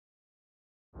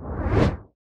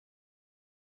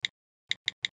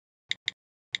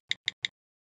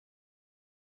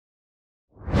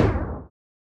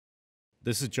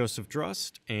This is Joseph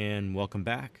Drust, and welcome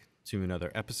back to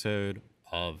another episode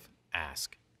of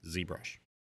Ask ZBrush.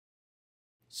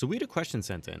 So we had a question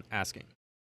sent in asking,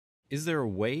 is there a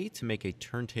way to make a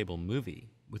turntable movie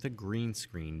with a green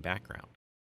screen background?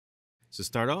 So to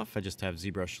start off, I just have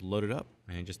ZBrush loaded up,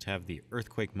 and I just have the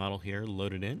earthquake model here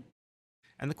loaded in.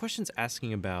 And the question's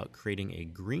asking about creating a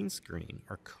green screen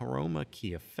or Chroma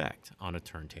Key effect on a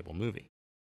turntable movie.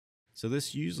 So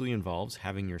this usually involves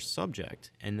having your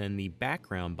subject and then the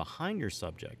background behind your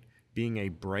subject being a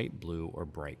bright blue or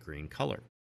bright green color.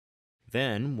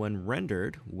 Then, when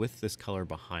rendered with this color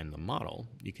behind the model,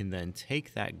 you can then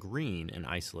take that green and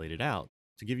isolate it out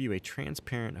to give you a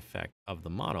transparent effect of the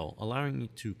model, allowing you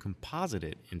to composite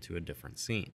it into a different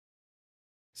scene.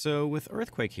 So with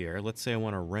Earthquake here, let's say I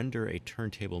want to render a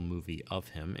turntable movie of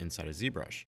him inside of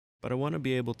ZBrush. But I want to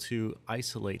be able to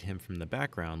isolate him from the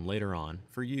background later on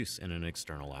for use in an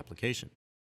external application.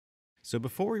 So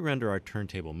before we render our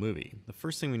turntable movie, the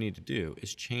first thing we need to do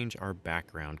is change our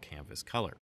background canvas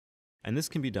color. And this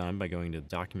can be done by going to the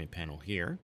document panel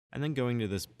here, and then going to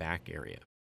this back area.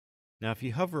 Now if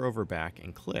you hover over back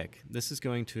and click, this is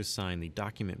going to assign the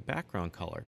document background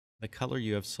color the color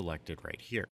you have selected right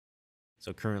here.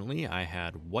 So currently I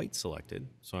had white selected,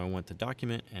 so I went to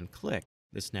document and click.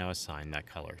 This now assigns that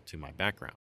color to my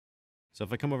background. So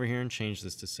if I come over here and change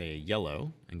this to say a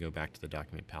yellow and go back to the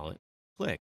document palette,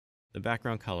 click, the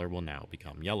background color will now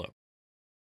become yellow.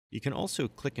 You can also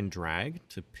click and drag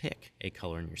to pick a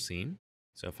color in your scene.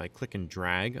 So if I click and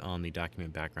drag on the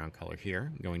document background color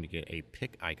here, I'm going to get a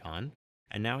pick icon.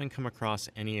 And now I can come across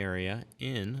any area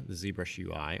in the ZBrush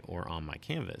UI or on my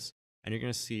canvas. And you're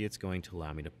going to see it's going to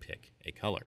allow me to pick a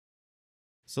color.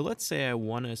 So let's say I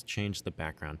want to change the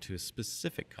background to a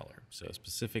specific color, so a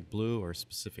specific blue or a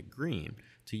specific green,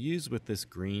 to use with this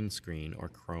green screen or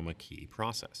Chroma Key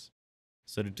process.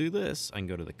 So to do this, I can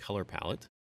go to the color palette,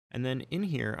 and then in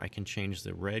here I can change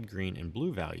the red, green, and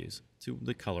blue values to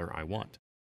the color I want.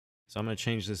 So I'm going to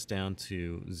change this down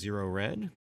to 0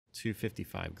 red,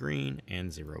 255 green, and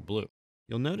 0 blue.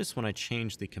 You'll notice when I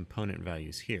change the component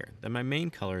values here that my main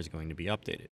color is going to be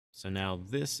updated. So now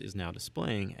this is now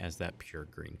displaying as that pure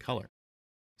green color.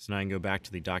 So now I can go back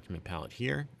to the document palette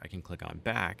here. I can click on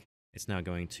back. It's now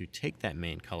going to take that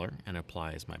main color and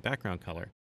apply as my background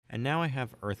color. And now I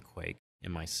have Earthquake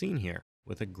in my scene here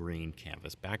with a green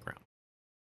canvas background.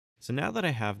 So now that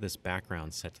I have this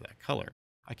background set to that color,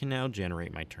 I can now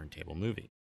generate my turntable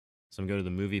movie. So I'm going to go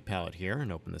to the movie palette here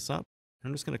and open this up.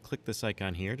 I'm just going to click this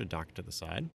icon here to dock to the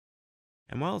side.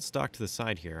 And while it's docked to the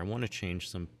side here, I want to change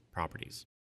some properties.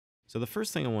 So the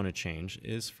first thing I want to change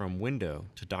is from window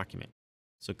to document.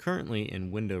 So currently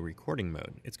in window recording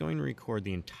mode, it's going to record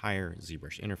the entire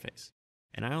ZBrush interface.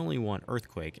 And I only want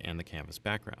Earthquake and the canvas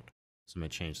background. So I'm going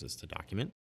to change this to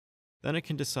document. Then I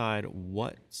can decide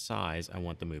what size I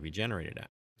want the movie generated at.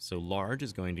 So large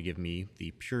is going to give me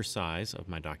the pure size of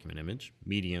my document image.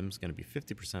 Medium is going to be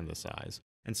 50% of the size.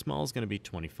 And small is going to be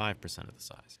 25% of the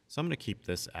size. So I'm going to keep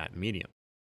this at medium.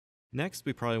 Next,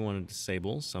 we probably want to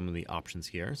disable some of the options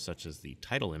here, such as the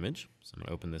title image. So I'm going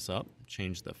to open this up,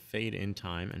 change the fade in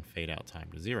time and fade out time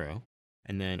to 0,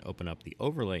 and then open up the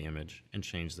overlay image and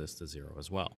change this to 0 as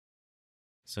well.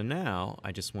 So now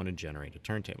I just want to generate a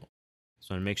turntable.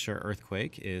 So I'm going to make sure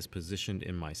Earthquake is positioned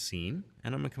in my scene,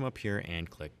 and I'm going to come up here and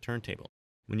click Turntable.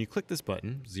 When you click this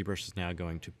button, ZBrush is now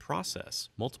going to process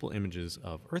multiple images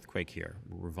of Earthquake here,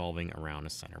 revolving around a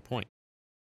center point.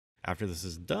 After this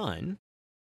is done,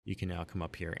 you can now come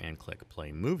up here and click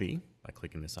Play Movie by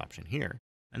clicking this option here,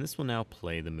 and this will now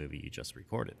play the movie you just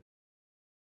recorded.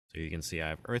 So you can see I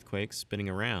have Earthquake spinning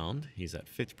around. He's at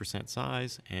 50%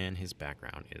 size, and his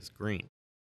background is green.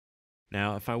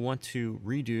 Now, if I want to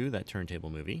redo that turntable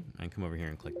movie, I can come over here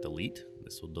and click Delete.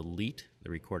 This will delete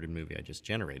the recorded movie I just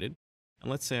generated.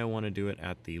 And let's say I want to do it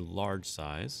at the large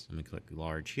size. I'm going to click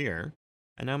Large here,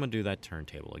 and now I'm going to do that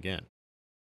turntable again.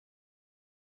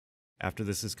 After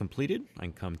this is completed, I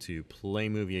can come to Play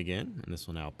Movie again, and this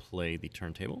will now play the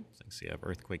turntable. So you can see I have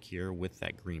Earthquake here with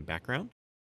that green background.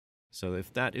 So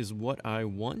if that is what I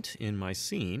want in my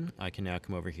scene, I can now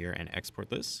come over here and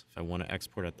export this. If I want to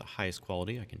export at the highest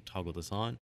quality, I can toggle this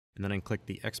on, and then I can click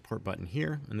the Export button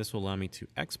here, and this will allow me to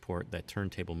export that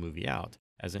turntable movie out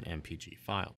as an MPG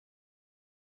file.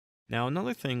 Now,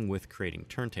 another thing with creating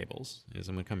turntables is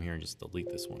I'm going to come here and just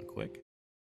delete this one quick,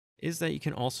 is that you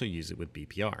can also use it with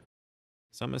BPR.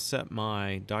 So I'm going to set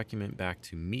my document back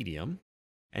to medium,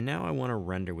 and now I want to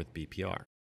render with BPR.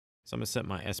 So I'm going to set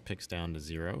my SPIX down to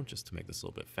 0 just to make this a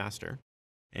little bit faster.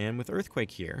 And with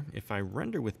Earthquake here, if I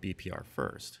render with BPR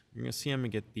first, you're going to see I'm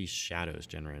going to get these shadows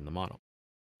generated in the model.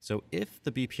 So if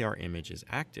the BPR image is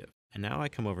active, And now I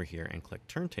come over here and click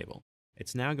turntable.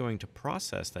 It's now going to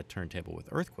process that turntable with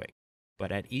earthquake,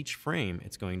 but at each frame,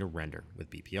 it's going to render with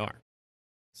BPR.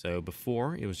 So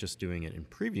before, it was just doing it in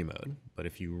preview mode, but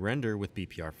if you render with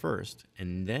BPR first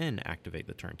and then activate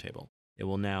the turntable, it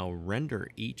will now render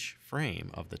each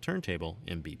frame of the turntable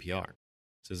in BPR.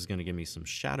 So this is going to give me some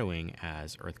shadowing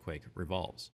as earthquake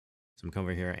revolves. So I'm going to come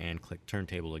over here and click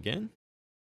turntable again.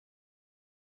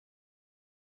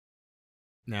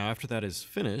 Now, after that is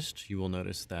finished, you will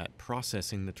notice that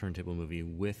processing the turntable movie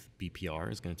with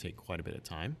BPR is going to take quite a bit of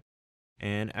time.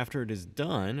 And after it is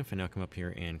done, if I now come up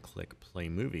here and click play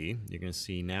movie, you're going to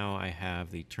see now I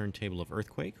have the turntable of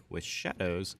earthquake with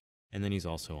shadows, and then he's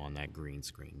also on that green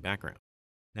screen background.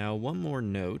 Now, one more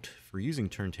note for using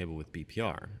turntable with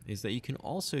BPR is that you can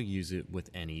also use it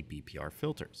with any BPR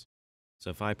filters.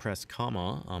 So if I press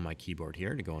comma on my keyboard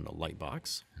here to go into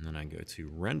Lightbox, and then I go to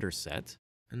render set,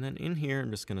 and then in here,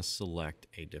 I'm just going to select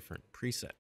a different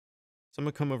preset. So I'm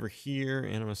going to come over here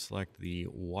and I'm going to select the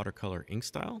watercolor ink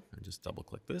style and just double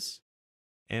click this.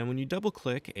 And when you double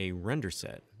click a render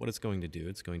set, what it's going to do,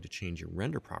 it's going to change your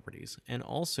render properties and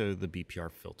also the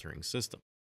BPR filtering system.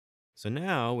 So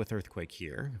now with earthquake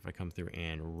here, if I come through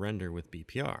and render with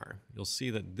BPR, you'll see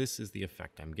that this is the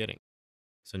effect I'm getting.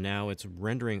 So now it's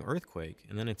rendering earthquake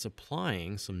and then it's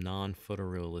applying some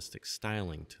non-photorealistic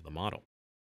styling to the model.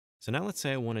 So now let's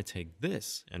say I want to take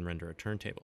this and render a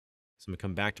turntable. So I'm going to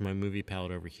come back to my movie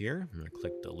palette over here. I'm going to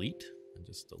click delete and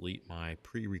just delete my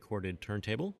pre-recorded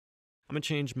turntable. I'm going to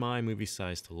change my movie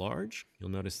size to large.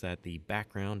 You'll notice that the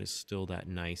background is still that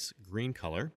nice green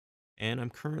color. And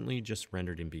I'm currently just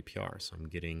rendered in BPR, so I'm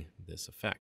getting this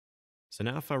effect. So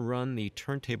now if I run the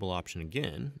turntable option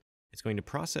again, it's going to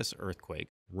process earthquake,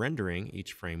 rendering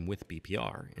each frame with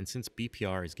BPR. And since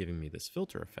BPR is giving me this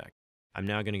filter effect, I'm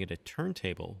now going to get a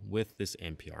turntable with this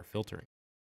NPR filtering.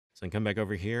 So I can come back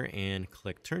over here and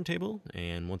click turntable.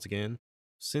 And once again,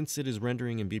 since it is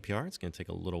rendering in BPR, it's going to take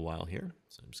a little while here.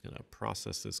 So I'm just going to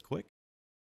process this quick.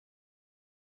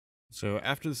 So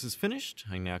after this is finished,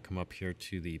 I now come up here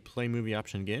to the play movie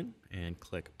option again and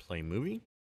click play movie.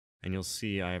 And you'll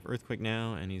see I have earthquake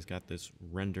now, and he's got this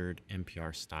rendered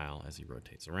NPR style as he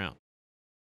rotates around.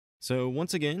 So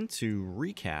once again, to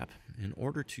recap, in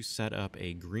order to set up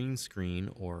a green screen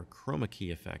or Chroma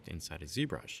Key effect inside of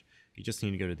ZBrush, you just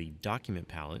need to go to the document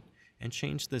palette and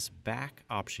change this back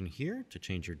option here to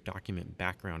change your document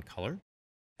background color.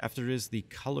 After it is the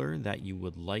color that you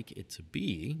would like it to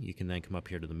be, you can then come up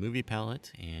here to the movie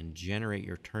palette and generate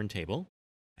your turntable,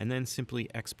 and then simply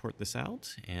export this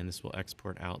out, and this will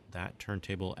export out that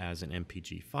turntable as an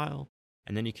MPG file,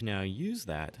 and then you can now use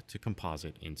that to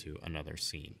composite into another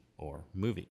scene or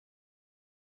movie.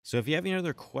 So if you have any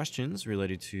other questions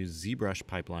related to ZBrush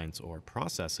pipelines or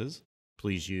processes,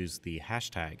 please use the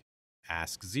hashtag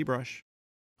AskZBrush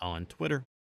on Twitter.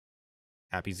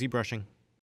 Happy ZBrushing!